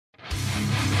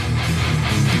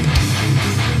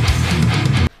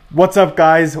What's up,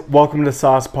 guys? Welcome to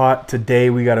Sauce Pot. Today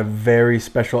we got a very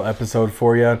special episode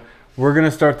for you. We're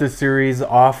gonna start this series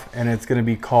off and it's gonna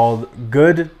be called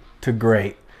Good to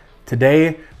Great.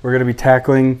 Today we're gonna be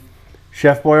tackling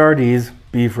Chef Boyardee's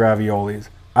beef raviolis.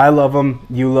 I love them,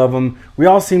 you love them, we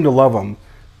all seem to love them.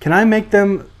 Can I make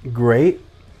them great?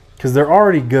 Because they're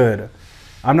already good.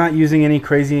 I'm not using any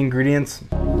crazy ingredients.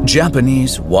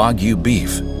 Japanese Wagyu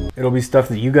beef. It'll be stuff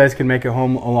that you guys can make at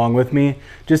home along with me.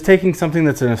 Just taking something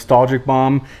that's a nostalgic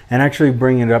bomb and actually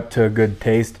bringing it up to a good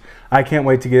taste. I can't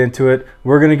wait to get into it.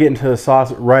 We're gonna get into the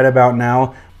sauce right about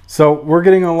now. So we're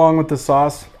getting along with the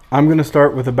sauce. I'm gonna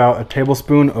start with about a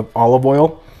tablespoon of olive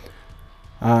oil.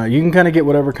 You can kind of get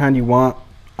whatever kind you want.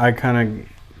 I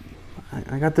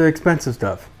got the expensive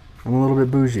stuff. I'm a little bit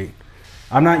bougie.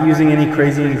 I'm not using any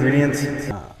crazy ingredients.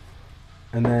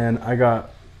 And then I got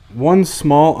one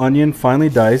small onion finely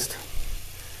diced.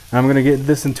 I'm gonna get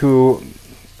this into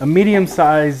a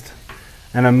medium-sized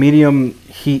and a medium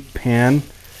heat pan.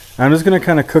 I'm just gonna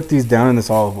kind of cook these down in this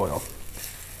olive oil.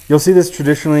 You'll see this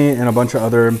traditionally in a bunch of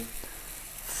other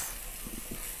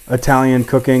Italian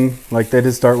cooking. Like they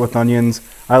just start with onions.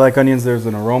 I like onions, there's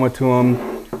an aroma to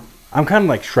them. I'm kind of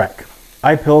like Shrek.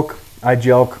 I pilk, I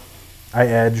jelk, I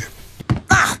edge.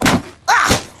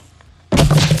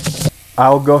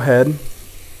 I'll go ahead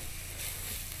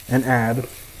and add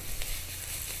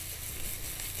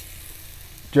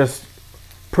just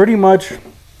pretty much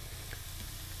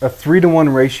a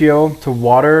 3-to-1 ratio to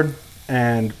water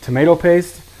and tomato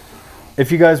paste.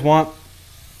 If you guys want,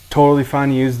 totally fine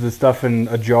to use the stuff in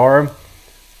a jar.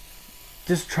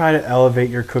 Just try to elevate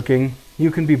your cooking. You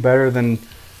can be better than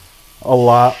a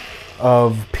lot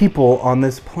of people on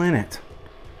this planet.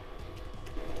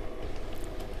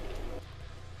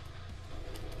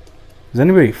 Has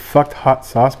anybody fucked hot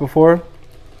sauce before?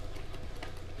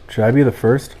 Should I be the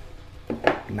first?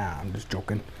 Nah, I'm just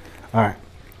joking. All right,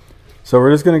 so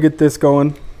we're just gonna get this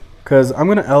going because I'm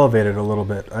gonna elevate it a little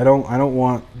bit. I don't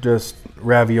want just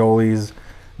raviolis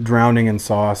drowning in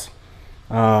sauce.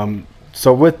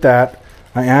 So with that,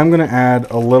 I am gonna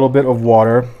add a little bit of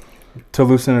water to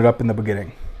loosen it up in the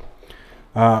beginning.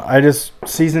 I just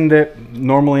seasoned it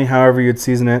normally, however you'd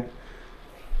season it.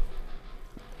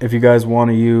 If you guys want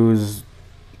to use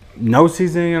no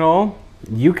seasoning at all,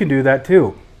 you can do that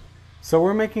too. So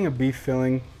we're making a beef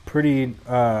filling, pretty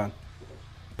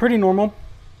normal,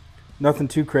 nothing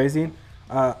too crazy.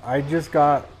 I just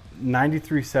got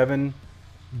 93.7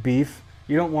 beef.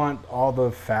 You don't want all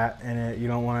the fat in it. You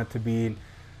don't want it to be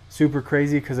super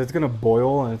crazy because it's gonna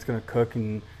boil and it's gonna cook,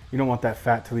 and you don't want that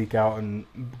fat to leak out and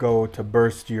go to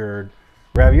burst your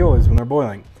raviolis when they're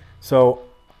boiling. So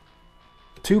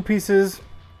 2 pieces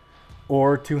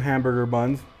or 2 hamburger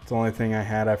buns. It's the only thing I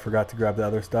had. I forgot to grab the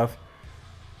other stuff.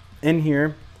 In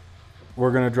here,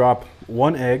 we're gonna drop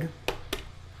 1 egg,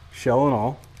 shell and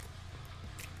all.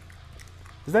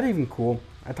 Is that even cool?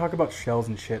 I talk about shells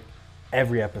and shit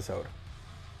every episode.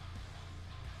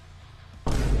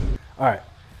 All right,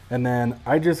 and then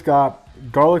I just got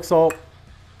garlic salt,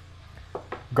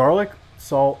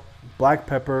 black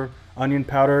pepper, onion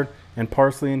powder, and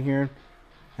parsley in here.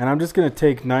 And I'm just gonna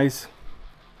take nice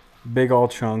big all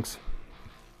chunks.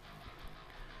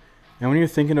 And when you're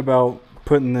thinking about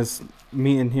putting this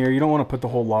meat in here, you don't want to put the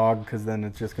whole log because then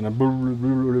it's just gonna. But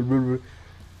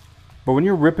when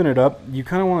you're ripping it up, you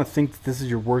kind of want to think that this is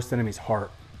your worst enemy's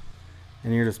heart,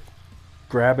 and you're just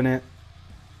grabbing it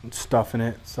and stuffing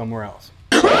it somewhere else.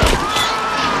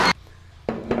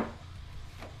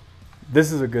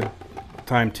 This is a good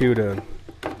time too to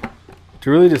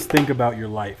really just think about your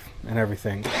life and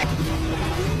everything.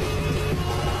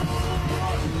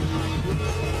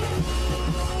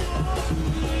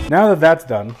 Now that that's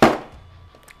done,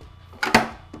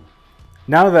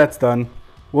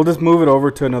 we'll just move it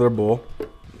over to another bowl.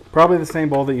 Probably the same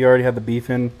bowl that you already had the beef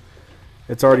in.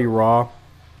 It's already raw,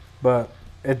 but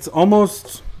it's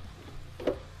almost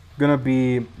gonna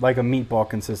be like a meatball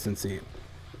consistency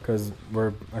because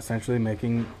we're essentially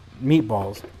making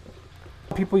meatballs.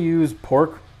 People use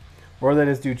pork or they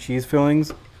just do cheese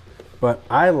fillings, but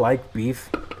I like beef.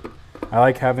 I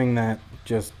like having that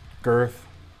just girth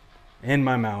in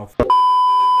my mouth.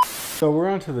 So we're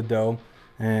onto the dough,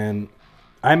 and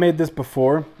I made this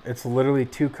before. It's literally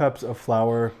 2 cups of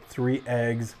flour, 3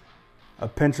 eggs, a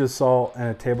pinch of salt, and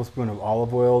a tablespoon of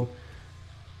olive oil.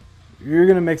 You're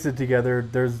gonna mix it together.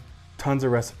 There's tons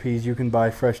of recipes. You can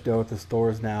buy fresh dough at the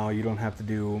stores now. You don't have to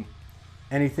do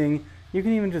anything. You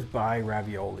can even just buy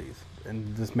raviolis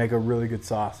and just make a really good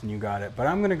sauce and you got it. But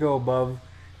I'm gonna go above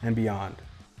and beyond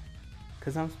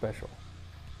because I'm special.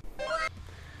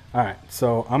 All right,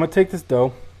 so I'm gonna take this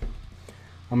dough,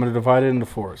 I'm gonna divide it into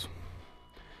 4s.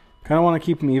 Kind of want to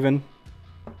keep them even.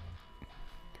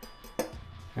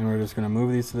 And we're just going to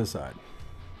move these to the side.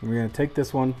 We're going to take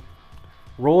this one,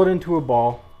 roll it into a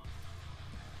ball,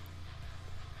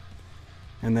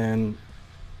 and then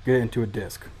get it into a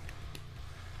disc.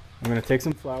 I'm going to take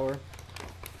some flour.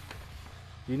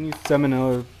 You can use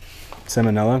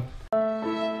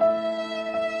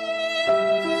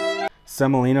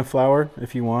semolina flour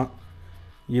if you want.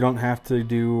 You don't have to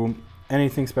do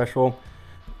anything special.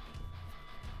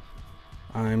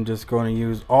 I'm just going to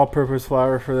use all-purpose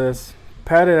flour for this.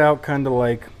 Pat it out kind of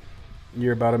like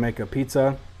you're about to make a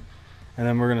pizza. And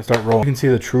then we're going to start rolling. You can see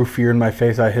the true fear in my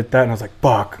face. I hit that and I was like,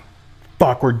 fuck,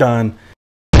 we're done.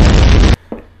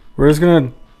 We're just going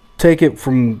to take it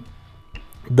from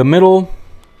the middle,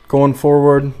 going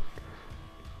forward,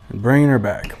 and bringing her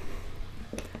back.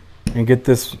 And get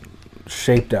this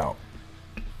shaped out.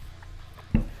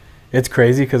 It's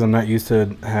crazy because I'm not used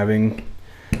to having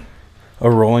a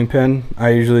rolling pin. I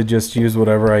usually just use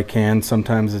whatever I can.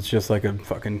 Sometimes it's just like a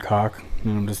fucking cock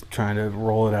and I'm just trying to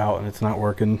roll it out and it's not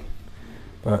working.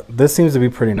 But this seems to be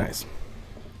pretty nice.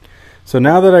 So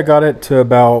now that I got it to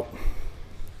about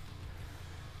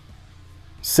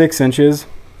 6 inches,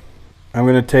 I'm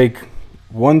going to take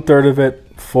 1/3 of it,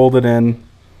 fold it in,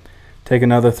 take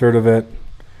another third of it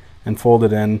and fold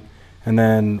it in, and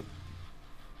then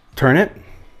turn it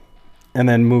and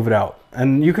then move it out.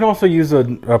 And you can also use a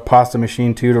pasta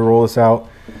machine too to roll this out.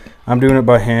 I'm doing it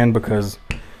by hand because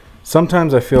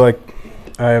sometimes I feel like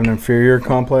I have an inferior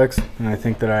complex and I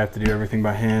think that I have to do everything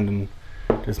by hand and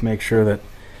just make sure that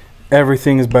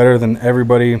everything is better than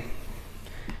everybody.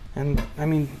 And I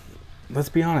mean, let's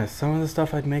be honest, some of the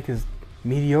stuff I'd make is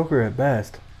mediocre at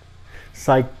best.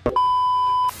 Psych.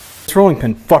 This rolling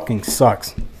pin fucking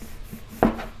sucks.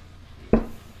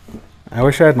 I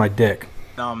wish I had my dick.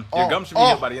 Your gum should be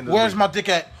hit by the end of the Where's week. my dick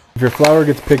at? If your flour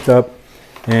gets picked up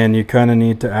and you kind of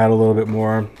need to add a little bit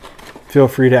more, feel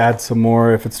free to add some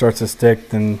more. If it starts to stick,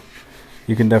 then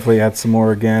you can definitely add some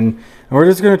more again. And we're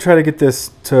just going to try to get this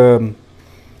to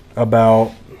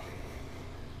about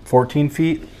 14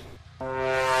 feet.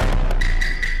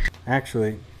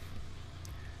 Actually,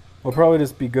 we'll probably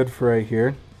just be good for right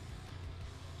here.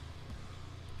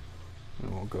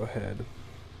 And we'll go ahead.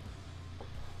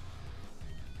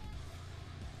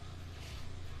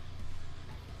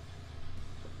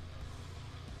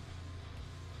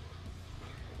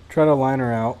 Try to line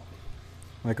her out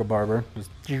like a barber. Just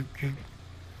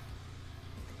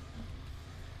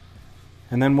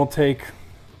and then we'll take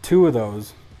 2 of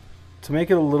those to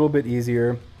make it a little bit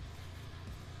easier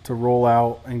to roll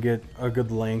out and get a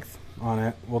good length on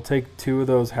it. We'll take 2 of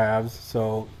those halves,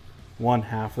 so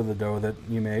 1/2 of the dough that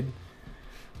you made.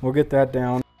 We'll get that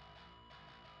down.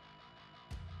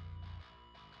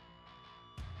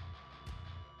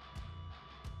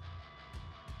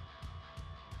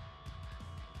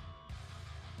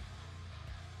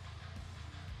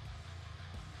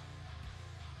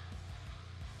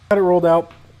 Got it rolled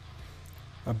out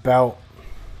about,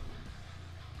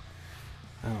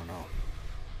 I don't know,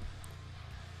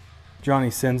 Johnny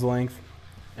Sins length.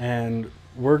 And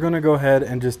we're going to go ahead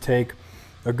and just take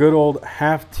a good old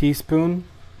 1/2 teaspoon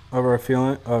of our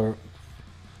filling, of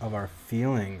our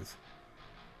filling,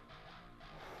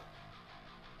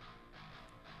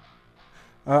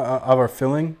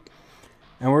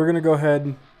 and we're going to go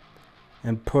ahead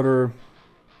and put her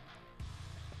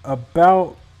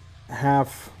about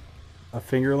 1/2 a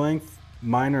finger length.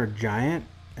 Mine are giant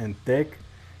and thick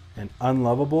and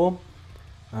unlovable.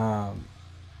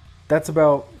 That's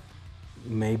about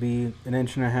maybe 1.5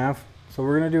 inches. So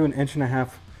we're going to do 1.5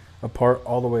 inches apart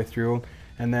all the way through,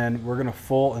 and then we're going to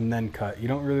full and then cut. You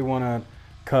don't really want to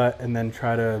cut and then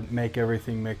try to make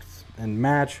everything mix and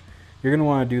match. You're going to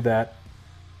want to do that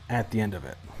at the end of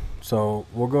it. So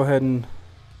we'll go ahead and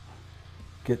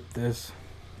get this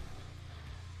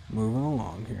moving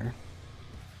along here.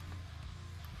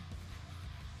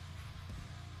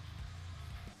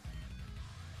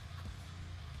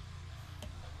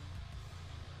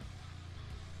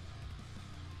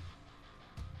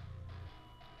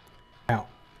 Now,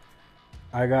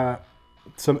 I got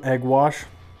some egg wash,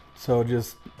 so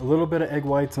just a little bit of egg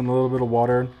whites and a little bit of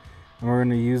water, and we're going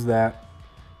to use that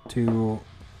to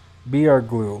be our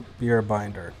glue, be our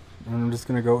binder. And I'm just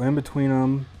going to go in between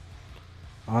them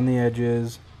on the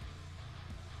edges,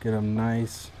 get them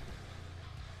nice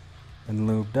and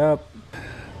lubed up.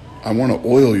 I want to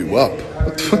oil you up.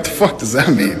 What the fuck does that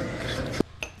mean?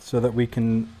 So that we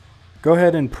can go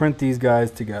ahead and print these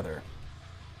guys together.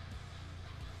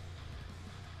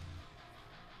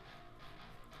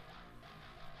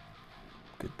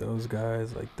 Get those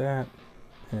guys like that.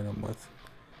 Hit them with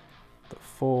the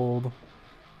fold.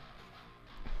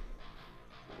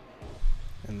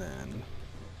 And then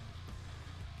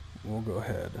we'll go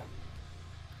ahead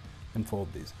and fold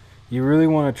these. You really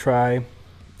want to try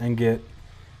and get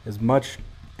as much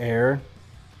air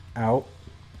out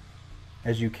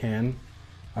as you can.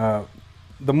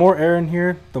 The more air in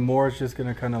here, the more it's just going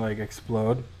to kind of like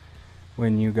explode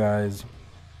when you guys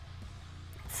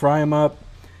fry them up.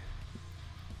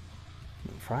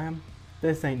 Fry them?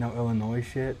 This ain't no Illinois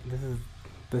shit.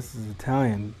 This is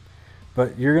Italian.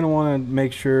 But you're going to want to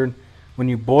make sure when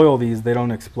you boil these, they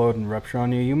don't explode and rupture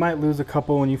on you. You might lose a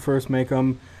couple when you first make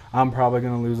them. I'm probably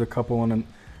going to lose a couple when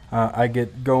I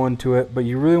get going to it. But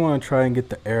you really want to try and get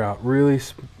the air out.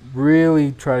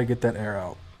 Really try to get that air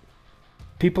out.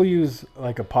 People use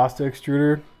like a pasta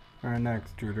extruder, or not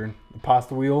extruder, a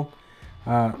pasta wheel.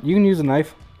 You can use a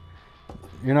knife.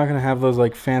 You're not going to have those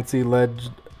like fancy ledged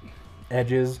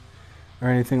edges or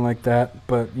anything like that,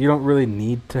 but you don't really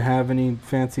need to have any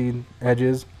fancy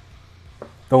edges.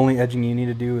 The only edging you need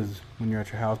to do is when you're at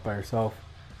your house by yourself,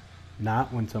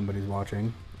 not when somebody's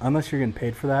watching. Unless you're getting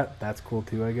paid for that, that's cool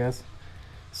too, I guess.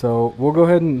 So we'll go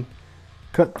ahead and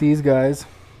cut these guys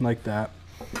like that.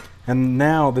 And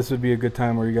now this would be a good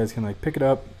time where you guys can like pick it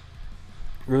up,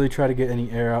 really try to get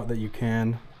any air out that you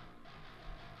can.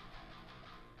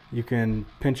 You can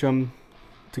pinch them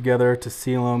together to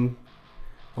seal them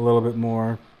a little bit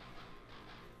more.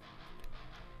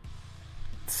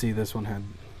 See, this one had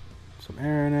some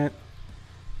air in it.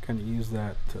 Kind of use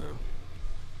that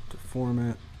to form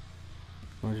it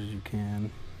as much as you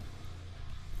can.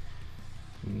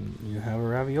 And you have a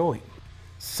ravioli.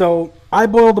 So I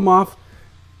boiled them off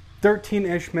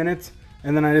 13-ish minutes,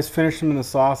 and then I just finished them in the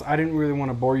sauce. I didn't really want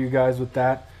to bore you guys with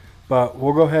that, but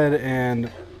we'll go ahead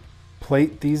and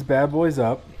plate these bad boys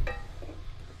up.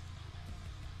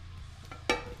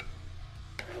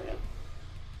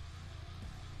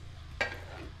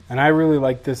 And I really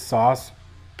like this sauce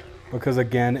because,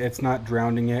 again, it's not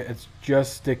drowning it. It's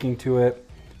just sticking to it.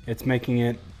 It's making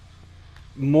it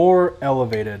more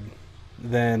elevated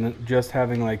than just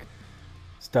having like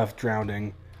stuff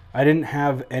drowning. I didn't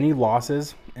have any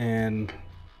losses in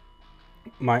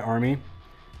my army.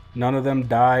 None of them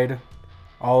died.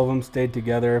 All of them stayed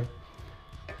together.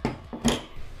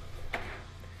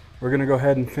 We're going to go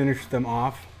ahead and finish them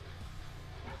off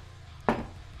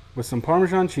with some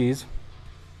Parmesan cheese.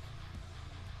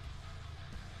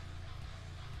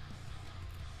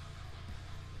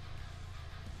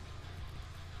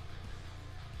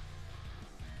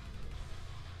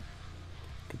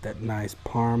 Get that nice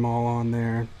parm all on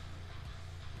there.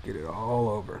 Get it all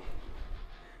over.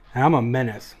 And I'm a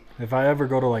menace. If I ever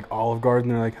go to like Olive Garden,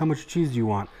 they're like, how much cheese do you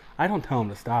want? I don't tell them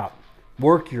to stop.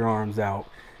 Work your arms out.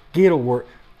 Get a work.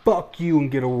 Fuck you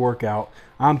and get a workout.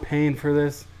 I'm paying for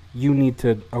this. You need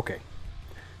to. Okay.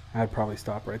 I'd probably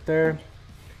stop right there.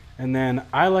 And then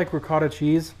I like ricotta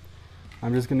cheese.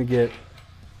 I'm just going to get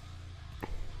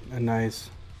a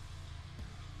nice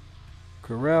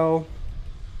Corelle.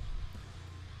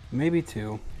 Maybe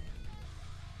two.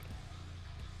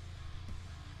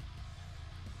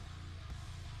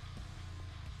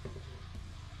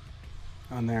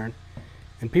 On there.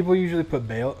 And people usually put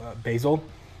basil,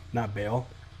 not bail.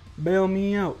 Bail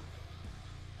me out.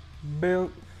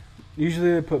 Bail.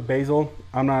 Usually they put basil.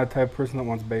 I'm not a type of person that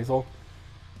wants basil.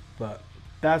 But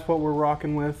that's what we're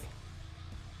rocking with.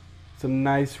 Some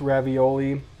nice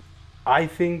ravioli. I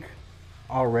think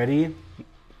already,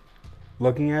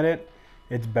 looking at it,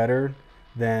 it's better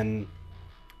than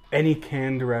any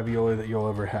canned ravioli that you'll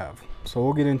ever have. So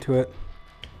we'll get into it.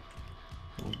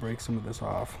 We'll break some of this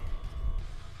off.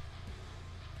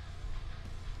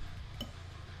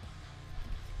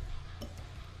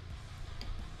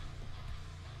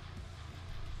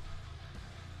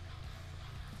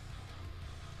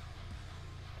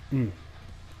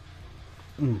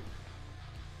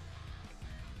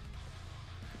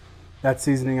 That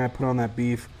seasoning I put on that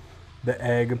beef, the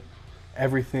egg,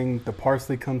 everything, the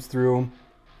parsley comes through.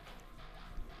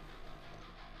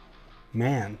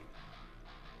 Man.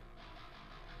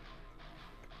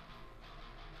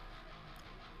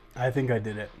 I think I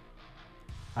did it.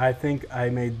 I think I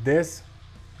made this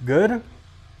good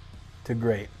to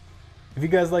great. If you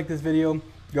guys like this video,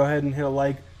 go ahead and hit a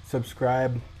like,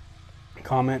 subscribe,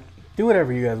 comment, do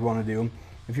whatever you guys want to do.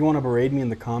 If you want to berate me in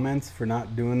the comments for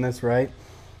not doing this right,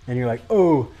 and you're like,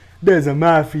 oh, there's a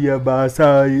mafia boss,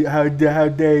 how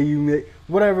dare you make,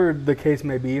 whatever the case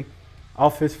may be,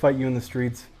 I'll fist fight you in the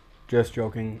streets. Just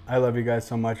joking. I love you guys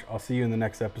so much. I'll see you in the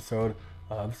next episode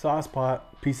of Sauce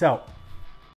Pot. Peace out.